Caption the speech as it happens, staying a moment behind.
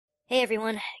Hey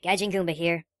everyone, Gaijin Goombah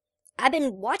here. I've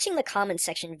been watching the comments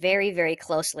section very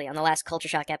closely on the last Culture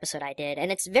Shock episode I did,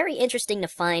 and it's very interesting to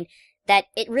find that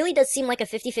it really does seem like a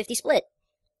 50-50 split.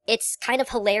 It's kind of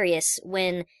hilarious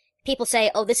when people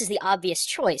say, oh, this is the obvious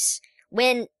choice,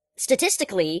 when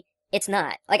statistically, it's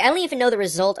not. Like, I don't even know the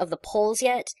result of the polls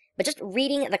yet, but just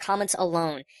reading the comments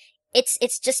alone, it's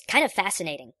just kind of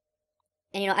fascinating.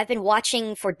 And I've been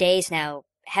watching for days now,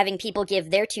 having people give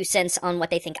their 2 cents on what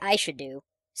they think I should do.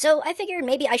 So I figured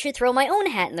maybe I should throw my own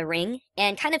hat in the ring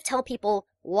and kind of tell people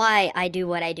why I do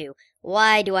what I do.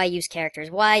 Why do I use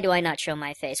characters? Why do I not show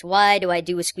my face? Why do I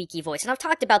do a squeaky voice? And I've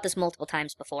talked about this multiple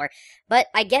times before, but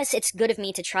I guess it's good of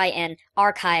me to try and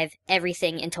archive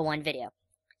everything into one video.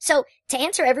 So, to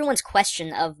answer everyone's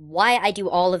question of why I do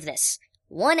all of this,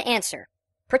 one answer: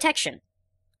 protection.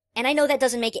 And I know that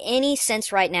doesn't make any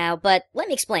sense right now, but let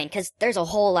me explain, because there's a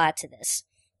whole lot to this.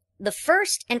 The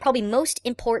first and probably most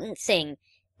important thing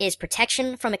is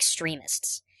protection from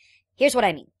extremists. Here's what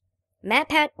I mean.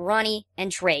 MatPat, Ronnie,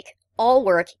 and Drake all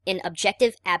work in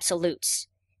objective absolutes.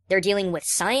 They're dealing with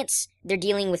science, they're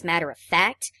dealing with matter of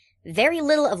fact. Very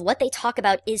little of what they talk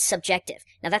about is subjective.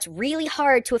 Now that's really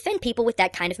hard to offend people with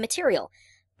that kind of material.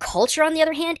 Culture, on the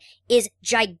other hand, is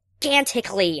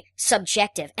gigantically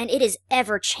subjective, and it is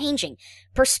ever-changing.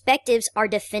 Perspectives are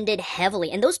defended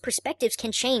heavily, and those perspectives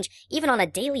can change even on a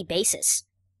daily basis.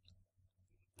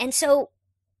 And so,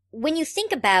 when you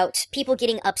think about people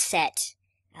getting upset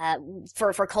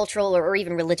for cultural or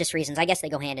even religious reasons, I guess they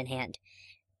go hand in hand,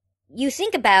 you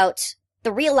think about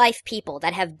the real-life people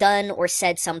that have done or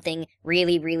said something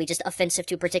really just offensive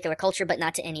to a particular culture, but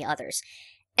not to any others.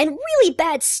 And really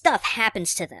bad stuff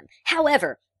happens to them.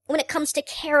 However, when it comes to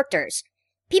characters,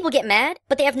 people get mad,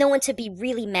 but they have no one to be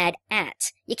really mad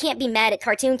at. You can't be mad at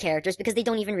cartoon characters because they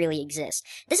don't even really exist.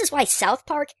 This is why South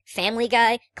Park, Family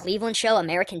Guy, Cleveland Show,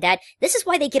 American Dad, this is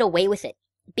why they get away with it.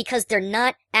 Because they're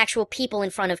not actual people in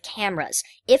front of cameras.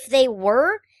 If they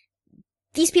were,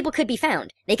 these people could be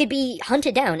found. They could be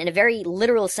hunted down in a very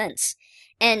literal sense.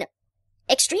 And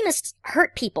extremists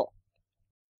hurt people.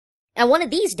 Now, one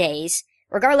of these days,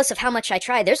 regardless of how much I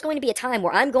try, there's going to be a time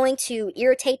where I'm going to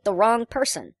irritate the wrong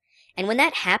person. And when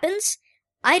that happens,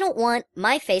 I don't want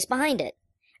my face behind it.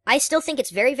 I still think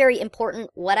it's very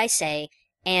important what I say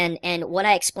and what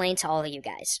I explain to all of you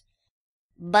guys.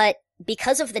 But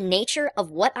because of the nature of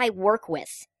what I work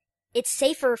with, it's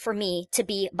safer for me to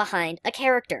be behind a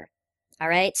character.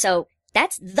 Alright? So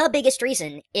that's the biggest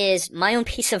reason, is my own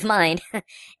peace of mind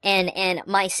and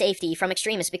my safety from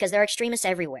extremists, because there are extremists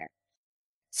everywhere.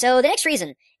 So the next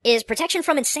reason is protection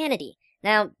from insanity.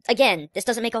 Now, again, this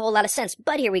doesn't make a whole lot of sense,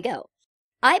 but here we go.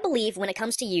 I believe when it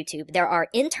comes to YouTube, there are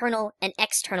internal and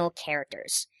external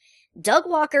characters. Doug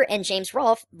Walker and James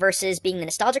Rolfe versus being the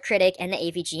nostalgia critic and the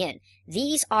AVGN.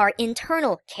 These are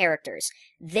internal characters.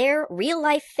 Their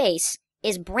real-life face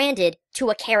is branded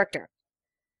to a character.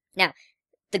 Now,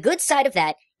 the good side of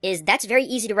that is that's very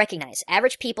easy to recognize.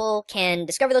 Average people can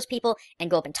discover those people and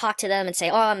go up and talk to them and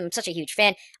say, oh, I'm such a huge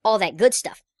fan, all that good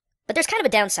stuff. But there's kind of a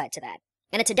downside to that.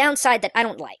 And it's a downside that I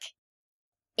don't like.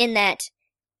 In that,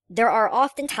 there are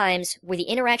often times where the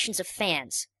interactions of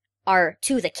fans are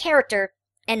to the character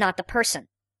and not the person.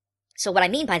 So what I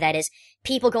mean by that is,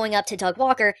 people going up to Doug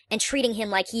Walker and treating him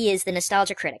like he is the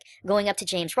nostalgia critic. Going up to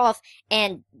James Rolfe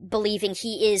and believing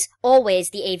he is always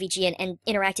the AVGN and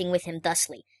interacting with him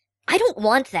thusly. I don't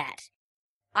want that.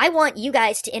 I want you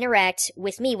guys to interact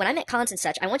with me. When I'm at cons and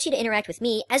such, I want you to interact with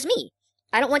me as me.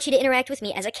 I don't want you to interact with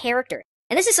me as a character.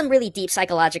 And this is some really deep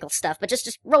psychological stuff, but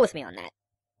just roll with me on that.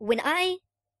 When I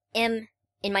am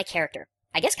in my character,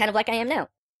 I guess kind of like I am now,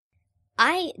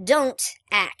 I don't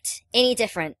act any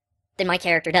different than my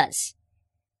character does.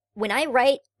 When I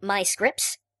write my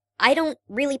scripts, I don't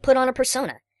really put on a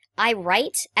persona. I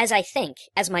write as I think,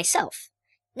 as myself.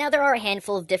 Now, there are a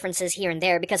handful of differences here and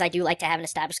there because I do like to have an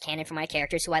established canon for my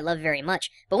characters who I love very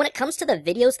much, but when it comes to the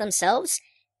videos themselves,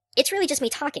 it's really just me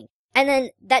talking. And then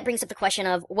that brings up the question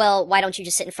of, well, why don't you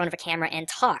just sit in front of a camera and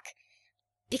talk?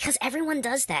 Because everyone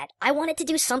does that. I wanted to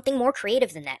do something more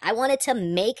creative than that. I wanted to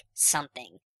make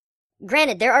something.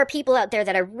 Granted, there are people out there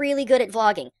that are really good at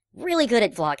vlogging. Really good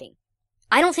at vlogging.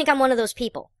 I don't think I'm one of those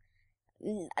people.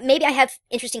 Maybe I have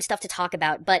interesting stuff to talk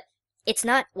about, but it's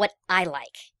not what I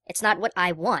like. It's not what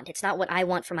I want. It's not what I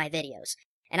want for my videos.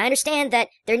 And I understand that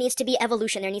there needs to be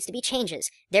evolution, there needs to be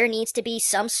changes. There needs to be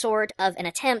some sort of an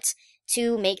attempt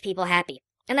to make people happy.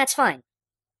 And that's fine.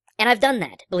 And I've done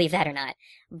that, believe that or not.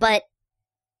 But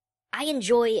I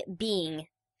enjoy being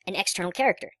an external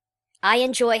character. I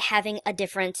enjoy having a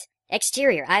different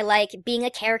exterior. I like being a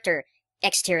character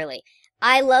exteriorly.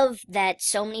 I love that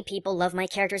so many people love my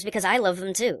characters because I love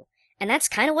them too. And that's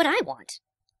kind of what I want.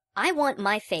 I want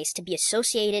my face to be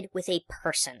associated with a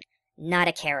person, not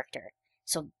a character.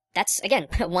 So that's, again,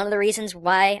 one of the reasons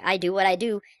why I do what I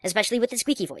do, especially with the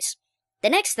squeaky voice. The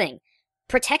next thing,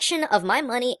 protection of my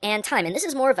money and time. And this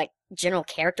is more of a general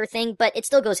character thing, but it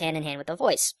still goes hand in hand with the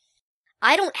voice.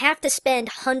 I don't have to spend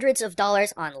hundreds of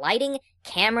dollars on lighting,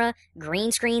 camera,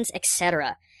 green screens,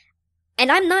 etc.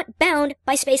 And I'm not bound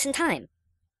by space and time.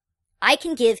 I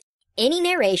can give any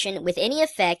narration with any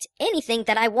effect, anything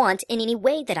that I want in any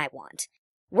way that I want.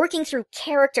 Working through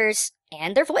characters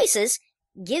and their voices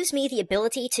gives me the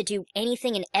ability to do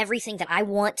anything and everything that I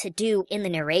want to do in the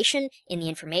narration, in the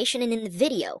information, and in the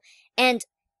video. And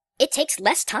it takes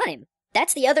less time.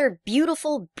 That's the other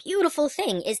beautiful, beautiful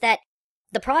thing, is that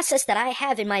the process that I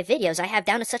have in my videos, I have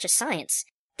down to such a science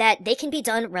that they can be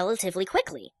done relatively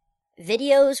quickly.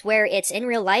 Videos where it's in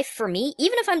real life, for me,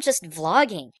 even if I'm just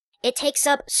vlogging, it takes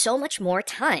up so much more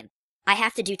time. I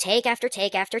have to do take after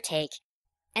take after take.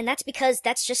 And that's because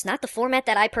that's just not the format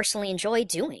that I personally enjoy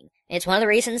doing. It's one of the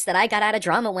reasons that I got out of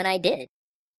drama when I did.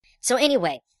 So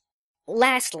anyway,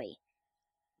 lastly,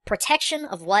 protection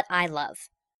of what I love.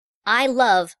 I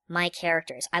love my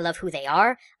characters. I love who they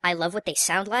are, I love what they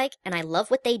sound like, and I love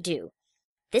what they do.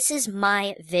 This is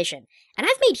my vision. And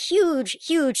I've made huge,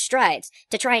 huge strides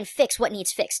to try and fix what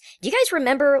needs fixed. Do you guys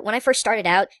remember when I first started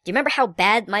out? Do you remember how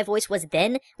bad my voice was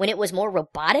then, when it was more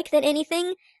robotic than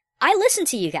anything? I listened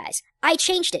to you guys. I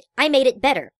changed it. I made it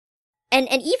better. And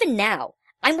even now,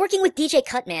 I'm working with DJ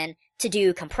Cutman to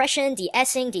do compression,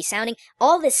 de-essing, de-sounding,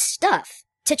 all this stuff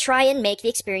to try and make the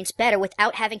experience better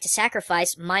without having to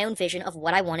sacrifice my own vision of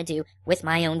what I want to do with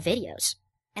my own videos.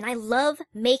 And I love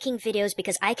making videos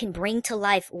because I can bring to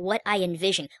life what I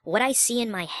envision, what I see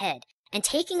in my head. And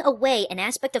taking away an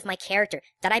aspect of my character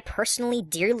that I personally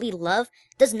dearly love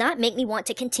does not make me want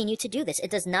to continue to do this.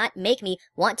 It does not make me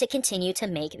want to continue to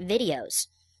make videos.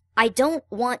 I don't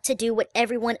want to do what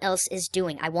everyone else is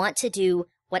doing. I want to do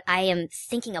what I am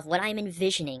thinking of, what I am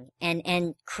envisioning,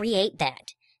 and create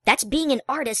that. That's being an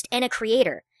artist and a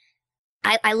creator.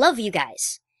 I love you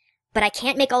guys, but I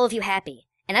can't make all of you happy.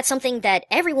 And that's something that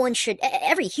every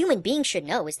human being should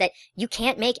know, is that you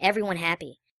can't make everyone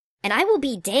happy. And I will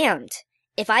be damned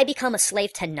if I become a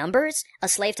slave to numbers, a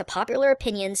slave to popular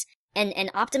opinions, and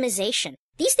optimization.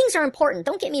 These things are important,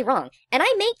 don't get me wrong, and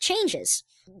I make changes.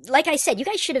 Like I said, you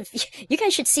guys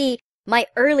should see my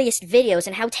earliest videos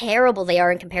and how terrible they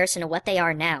are in comparison to what they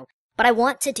are now. But I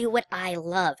want to do what I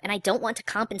love, and I don't want to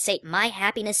compensate my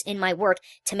happiness in my work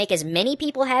to make as many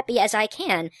people happy as I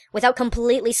can without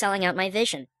completely selling out my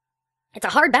vision. It's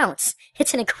a hard balance.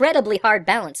 It's an incredibly hard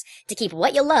balance to keep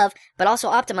what you love, but also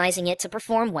optimizing it to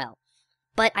perform well.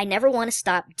 But I never want to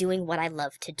stop doing what I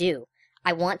love to do.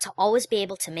 I want to always be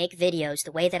able to make videos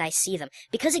the way that I see them,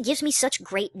 because it gives me such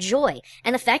great joy.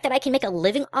 And the fact that I can make a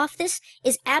living off this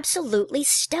is absolutely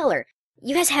stellar.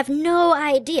 You guys have no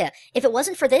idea. If it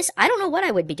wasn't for this, I don't know what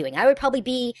I would be doing. I would probably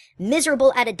be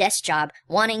miserable at a desk job,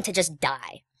 wanting to just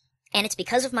die. And it's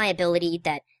because of my ability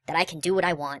that I can do what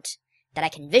I want, that I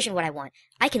can envision what I want.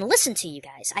 I can listen to you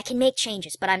guys. I can make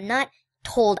changes, but I'm not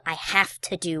told I have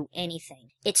to do anything.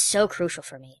 It's so crucial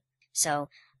for me. So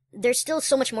there's still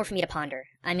so much more for me to ponder.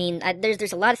 I mean,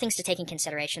 there's a lot of things to take in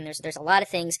consideration. There's a lot of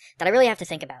things that I really have to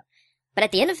think about. But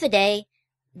at the end of the day,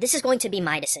 this is going to be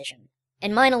my decision.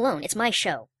 And mine alone. It's my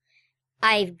show.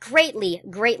 I greatly,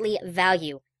 greatly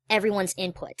value everyone's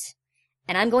input.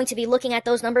 And I'm going to be looking at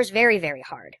those numbers very, very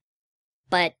hard.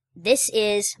 But this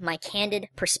is my candid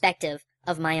perspective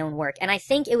of my own work. And I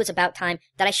think it was about time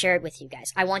that I share it with you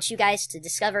guys. I want you guys to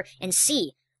discover and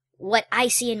see what I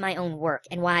see in my own work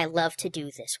and why I love to do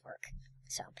this work.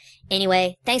 So,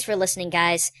 anyway, thanks for listening,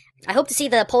 guys. I hope to see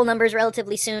the poll numbers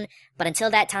relatively soon. But until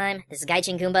that time, this is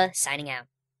Gaijin Goombah signing out.